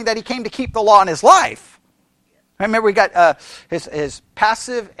he's referring that he came to keep the law in his life. Remember we got his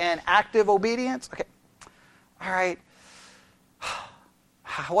passive and active obedience. Okay, all right.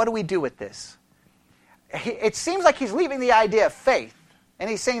 What do we do with this? It seems like he's leaving the idea of faith, and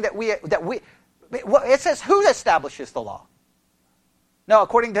he's saying that we. Well, it says who establishes the law? No,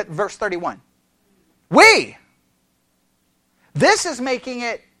 according to verse 31, we. This is making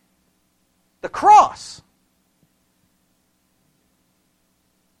it the cross.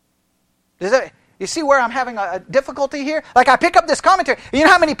 You see where I'm having a difficulty here? Like I pick up this commentary. You know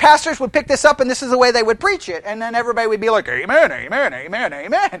how many pastors would pick this up and this is the way they would preach it? And then everybody would be like, amen, amen, amen,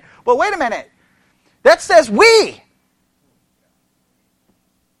 amen. Well, wait a minute. That says we.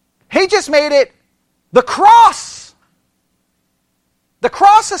 He just made it the cross. The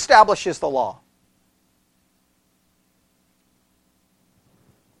cross establishes the law.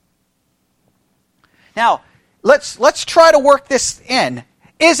 Now, let's try to work this in.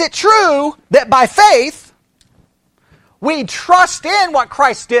 Is it true that by faith we trust in what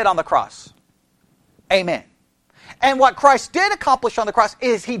Christ did on the cross? Amen. And what Christ did accomplish on the cross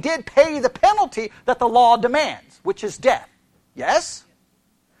is he did pay the penalty that the law demands, which is death. Yes?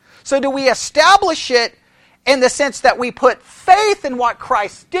 So do we establish it in the sense that we put faith in what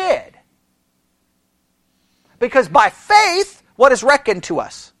Christ did? Because by faith, what is reckoned to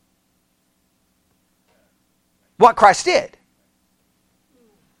us? What Christ did.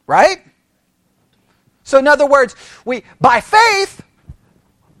 Right? So in other words, by faith,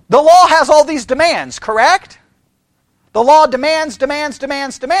 the law has all these demands, correct? The law demands.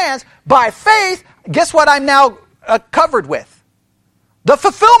 By faith, guess what I'm now covered with? The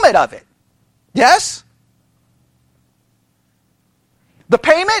fulfillment of it. Yes? The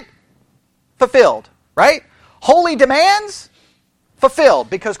payment? Fulfilled. Right? Holy demands? Fulfilled,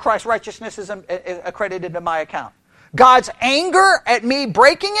 because Christ's righteousness is accredited to my account. God's anger at me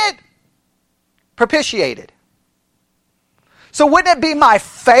breaking it? Propitiated. So wouldn't it be my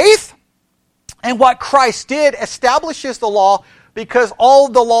faith and what Christ did establishes the law, because all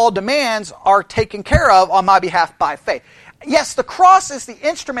the law demands are taken care of on my behalf by faith? Yes, the cross is the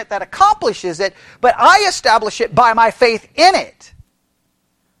instrument that accomplishes it, but I establish it by my faith in it.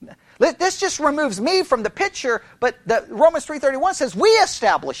 This just removes me from the picture, but Romans 3:31 says we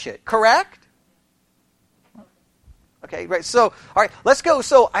establish it, correct? Okay, right. So, all right, let's go.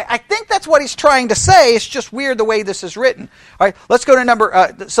 So, I think that's what he's trying to say. It's just weird the way this is written. All right, let's go to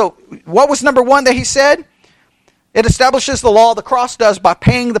number. So, what was number one that he said? It establishes the law. The cross does by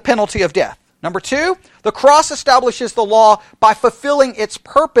paying the penalty of death. Number two, the cross establishes the law by fulfilling its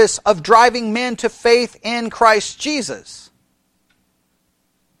purpose of driving men to faith in Christ Jesus.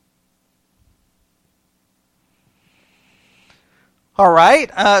 All right,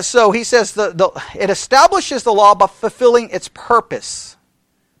 so he says it establishes the law by fulfilling its purpose.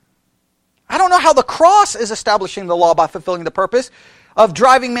 I don't know how the cross is establishing the law by fulfilling the purpose of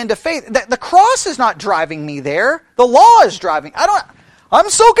driving men to faith. The cross is not driving me there. The law is driving. I'm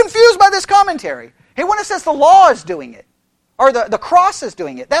so confused by this commentary. Hey, when it says the law is doing it, or the cross is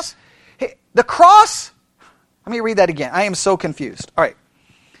doing it, the cross. Let me read that again. I am so confused. All right.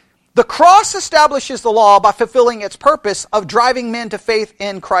 The cross establishes the law by fulfilling its purpose of driving men to faith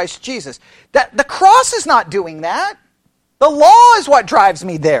in Christ Jesus. The cross is not doing that. The law is what drives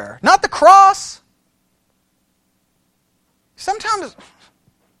me there, not the cross. Sometimes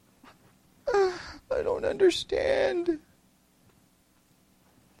I don't understand.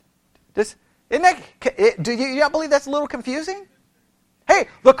 Do you not believe that's a little confusing? Hey,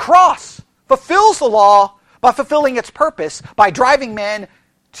 the cross fulfills the law by fulfilling its purpose, by driving men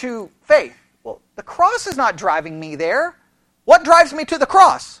to faith. Well, the cross is not driving me there. What drives me to the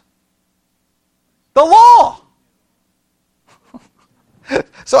cross? The law.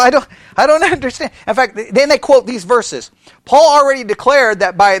 So I don't understand. In fact, then they quote these verses. Paul already declared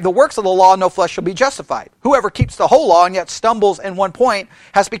that by the works of the law no flesh shall be justified. Whoever keeps the whole law and yet stumbles in one point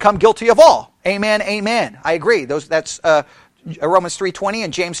has become guilty of all. Amen, amen. I agree. That's Romans 3:20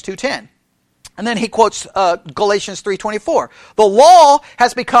 and James 2:10. And then he quotes Galatians 3:24. The law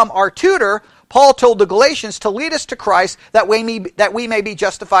has become our tutor, Paul told the Galatians, to lead us to Christ that we may be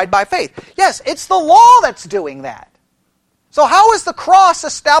justified by faith. Yes, it's the law that's doing that. So how is the cross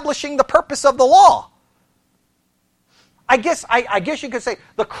establishing the purpose of the law? I guess you could say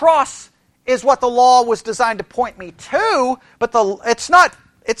the cross is what the law was designed to point me to, but it's not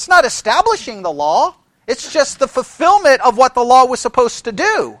establishing the law. It's just the fulfillment of what the law was supposed to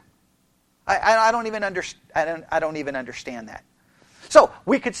do. I don't even understand that. So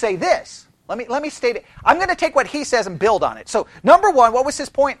we could say this. Let me state it. I'm going to take what he says and build on it. So number one, what was his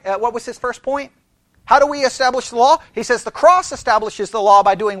point? What was his first point? How do we establish the law? He says the cross establishes the law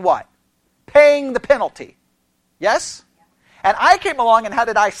by doing what? Paying the penalty. Yes? And I came along, and how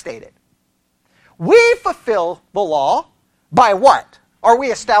did I state it? We fulfill the law by what? Or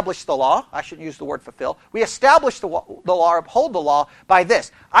we establish the law. I shouldn't use the word fulfill. We establish the law, uphold the law by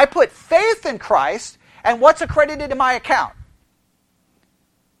this. I put faith in Christ, and what's accredited to my account?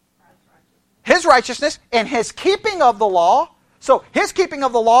 His righteousness and his keeping of the law. So his keeping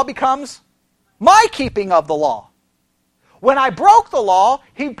of the law becomes my keeping of the law. When I broke the law,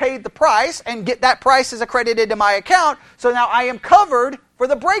 he paid the price, and that price is accredited to my account, so now I am covered for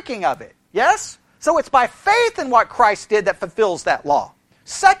the breaking of it. Yes? So it's by faith in what Christ did that fulfills that law.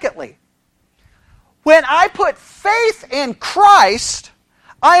 Secondly, when I put faith in Christ,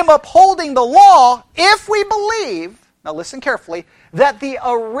 I am upholding the law if we believe, now listen carefully, that the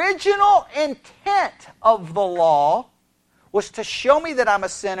original intent of the law was to show me that I'm a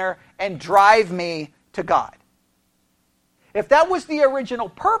sinner and drive me to God. If that was the original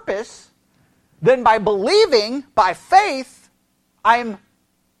purpose, then by believing, by faith, I'm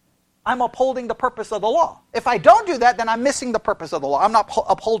upholding the purpose of the law. If I don't do that, then I'm missing the purpose of the law. I'm not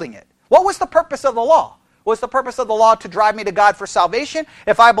upholding it. What was the purpose of the law? Was the purpose of the law to drive me to God for salvation?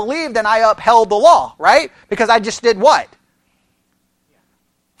 If I believed, then I upheld the law, right? Because I just did what?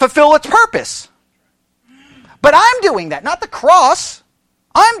 Fulfill its purpose. But I'm doing that, not the cross.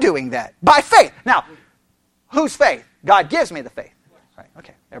 I'm doing that by faith. Now, whose faith? God gives me the faith. All right,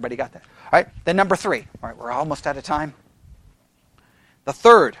 okay, everybody got that. All right, then number 3. All right, we're almost out of time. The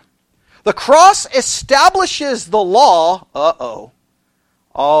third. The cross establishes the law. Uh-oh.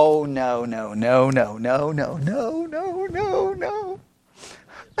 Oh, no. I'm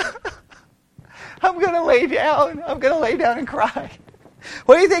going to lay down. I'm going to lay down and cry.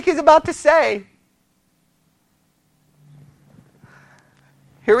 What do you think he's about to say?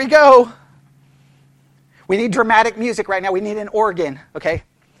 Here we go. We need dramatic music right now. We need an organ, okay?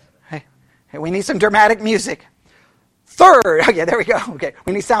 Hey, we need some dramatic music. Third, okay, there we go. Okay,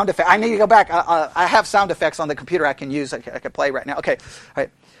 we need sound effects. I need to go back. I have sound effects on the computer I can use. I can play right now. Okay, all right.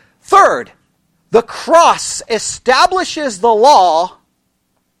 Third, the cross establishes the law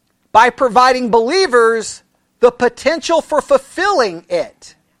by providing believers the potential for fulfilling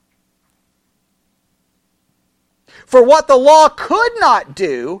it. For what the law could not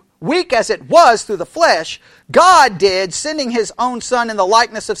do, weak as it was through the flesh, God did, sending His own Son in the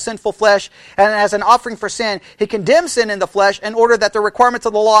likeness of sinful flesh, and as an offering for sin, He condemned sin in the flesh in order that the requirements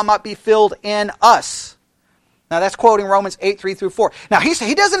of the law might be filled in us. Now that's quoting Romans 8:3-4. Now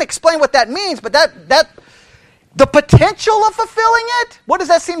he doesn't explain what that means, but that the potential of fulfilling it, what does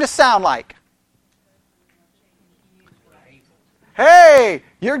that seem to sound like? Hey,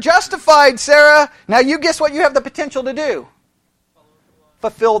 you're justified, Sarah. Now you guess what you have the potential to do?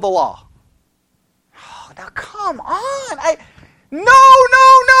 Fulfill the law. Oh, now come on. No.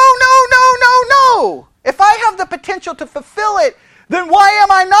 If I have the potential to fulfill it, then why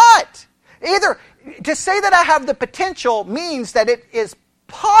am I not? Either to say that I have the potential means that it is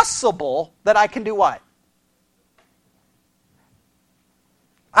possible that I can do what?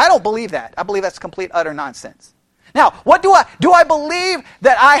 I don't believe that. I believe that's complete, utter nonsense. Now, what do I believe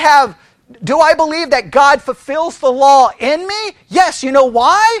that I have? Do I believe that God fulfills the law in me? Yes. You know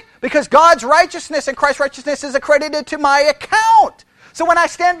why? Because God's righteousness and Christ's righteousness is accredited to my account. So when I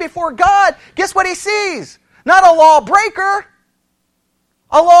stand before God, guess what He sees? Not a lawbreaker,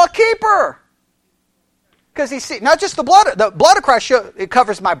 a law keeper. Because He sees not just the blood of Christ. It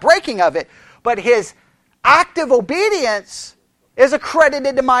covers my breaking of it, but His active obedience is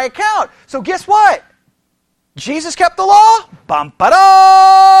accredited to my account. So guess what? Jesus kept the law.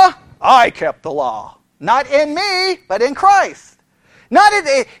 Bum-ba-da! I kept the law. Not in me, but in Christ. Not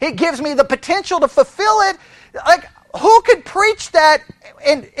it gives me the potential to fulfill it. Like, who could preach that?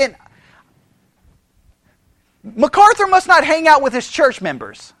 In MacArthur must not hang out with his church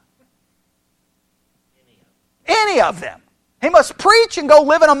members. Any of them. He must preach and go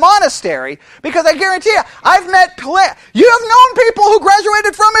live in a monastery, because I guarantee you, you have known people who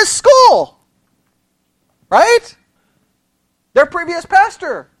graduated from his school. Right? Their previous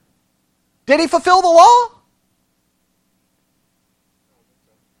pastor. Did he fulfill the law?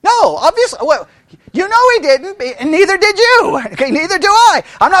 No, obviously. Well, you know he didn't, and neither did you. Okay, neither do I.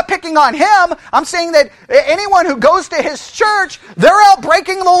 I'm not picking on him. I'm saying that anyone who goes to his church, they're out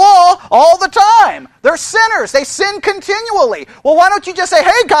breaking the law all the time. They're sinners. They sin continually. Well, why don't you just say,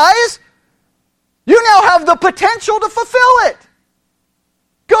 hey guys, you now have the potential to fulfill it.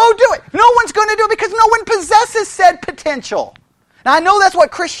 Go do it. No one's going to do it because no one possesses said potential. Now, I know that's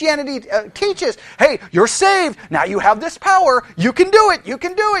what Christianity teaches. Hey, you're saved. Now you have this power. You can do it. You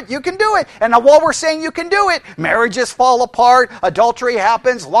can do it. You can do it. And now while we're saying you can do it, marriages fall apart, adultery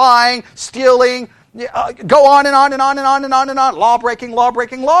happens, lying, stealing, go on and on and on and on and on and on. Law breaking.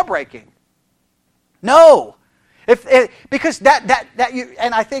 No. Because that you,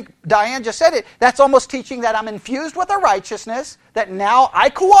 and I think Diane just said it, that's almost teaching that I'm infused with a righteousness that now I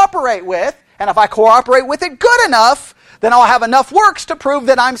cooperate with, and if I cooperate with it good enough, then I'll have enough works to prove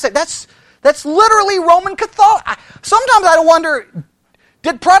that I'm saved. That's literally Roman Catholic. Sometimes I wonder,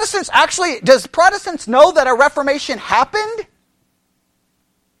 does Protestants know that a Reformation happened?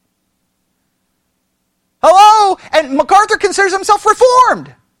 Hello? And MacArthur considers himself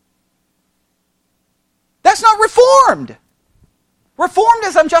Reformed. That's not Reformed. Reformed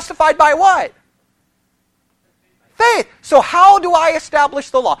is I'm justified by what? Faith. So how do I establish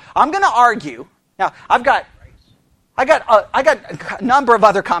the law? I'm going to argue. Now, I've got I got a number of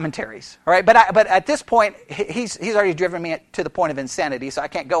other commentaries, all right? But at this point, he's already driven me to the point of insanity, so I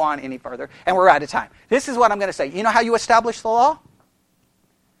can't go on any further, and we're out of time. This is what I'm going to say. You know how you establish the law?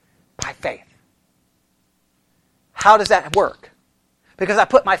 By faith. How does that work? Because I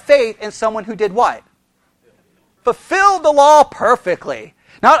put my faith in someone who did what? Fulfilled the law perfectly.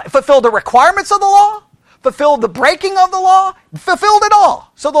 Not fulfilled the requirements of the law, fulfilled the breaking of the law, fulfilled it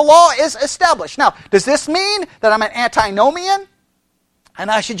all. So the law is established. Now, does this mean that I'm an antinomian and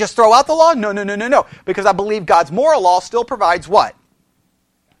I should just throw out the law? No. Because I believe God's moral law still provides what?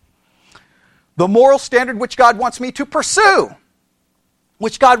 The moral standard which God wants me to pursue,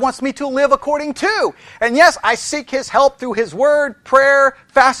 which God wants me to live according to. And yes, I seek His help through His word, prayer,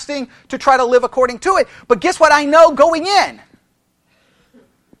 fasting, to try to live according to it. But guess what I know going in?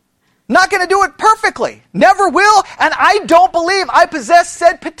 Not going to do it perfectly. Never will. And I don't believe I possess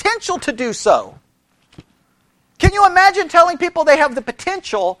said potential to do so. Can you imagine telling people they have the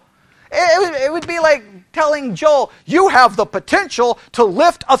potential? It would be like telling Joel, you have the potential to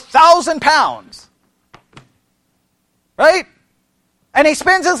lift 1,000 pounds. Right? And he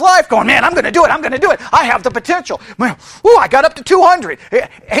spends his life going, man, I'm going to do it. I have the potential. Man, I got up to 200.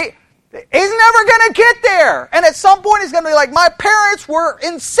 He's never going to get there. And at some point he's going to be like, my parents were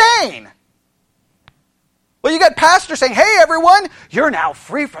insane. Well, you got pastors saying, hey, everyone, you're now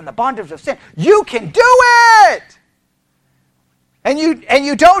free from the bondage of sin. You can do it. And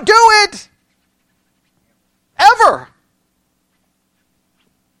you don't do it. Ever.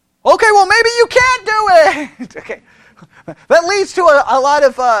 Okay, well, maybe you can't do it. Okay. That leads to a lot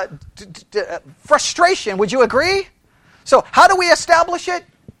of frustration. Would you agree? So how do we establish it?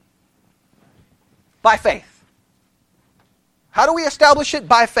 By faith. How do we establish it?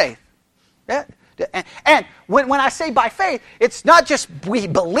 By faith. Yeah. And when I say by faith, it's not just we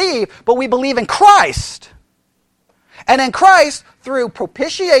believe, but we believe in Christ. And in Christ, through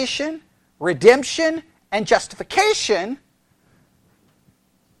propitiation, redemption, and justification,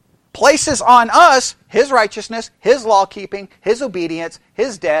 places on us His righteousness, His law-keeping, His obedience,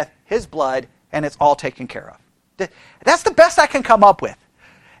 His death, His blood, and it's all taken care of. That's the best I can come up with.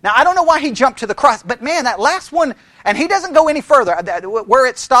 Now, I don't know why he jumped to the cross, but man, that last one, and he doesn't go any further. Where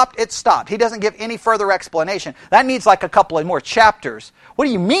it stopped, it stopped. He doesn't give any further explanation. That needs like a couple of more chapters. What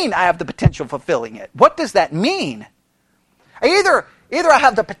do you mean I have the potential of fulfilling it? What does that mean? Either I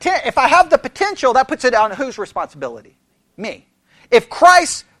have the potential, if I have the potential, that puts it on whose responsibility? Me. If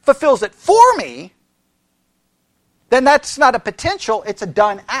Christ fulfills it for me, then that's not a potential, it's a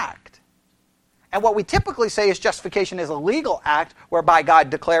done act. And what we typically say is justification is a legal act whereby God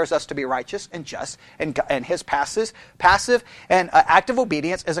declares us to be righteous and just, and His passive and active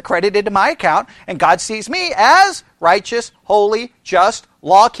obedience is accredited to my account, and God sees me as righteous, holy, just,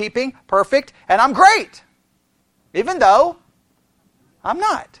 law-keeping, perfect, and I'm great. Even though I'm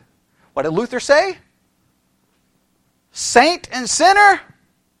not. What did Luther say? Saint and sinner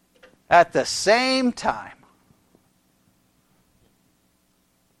at the same time.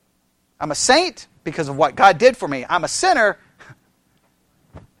 I'm a saint because of what God did for me. I'm a sinner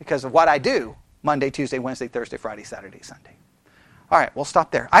because of what I do Monday, Tuesday, Wednesday, Thursday, Friday, Saturday, Sunday. All right, we'll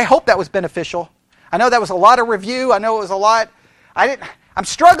stop there. I hope that was beneficial. I know that was a lot of review. I know it was a lot. I'm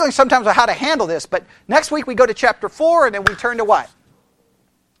struggling sometimes with how to handle this, but next week we go to chapter 4 and then we turn to what?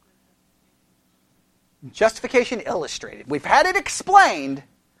 Justification illustrated. We've had it explained.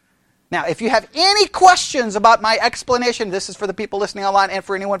 Now, if you have any questions about my explanation, this is for the people listening online and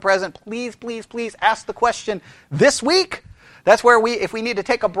for anyone present, please ask the question this week. That's where if we need to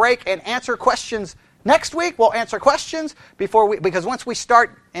take a break and answer questions next week, we'll answer questions because once we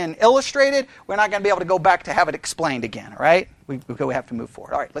start in illustrated, we're not going to be able to go back to have it explained again, all right? We have to move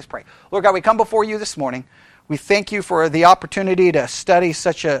forward. All right, let's pray. Lord God, we come before you this morning. We thank you for the opportunity to study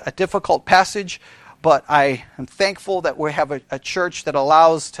such a difficult passage, but I am thankful that we have a church that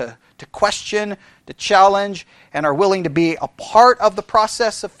allows to question, to challenge, and are willing to be a part of the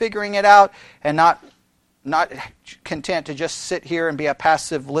process of figuring it out and not content to just sit here and be a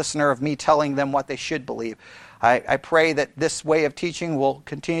passive listener of me telling them what they should believe. I pray that this way of teaching will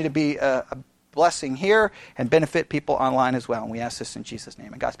continue to be a blessing here and benefit people online as well. And we ask this in Jesus'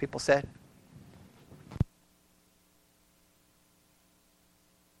 name. And God's people said...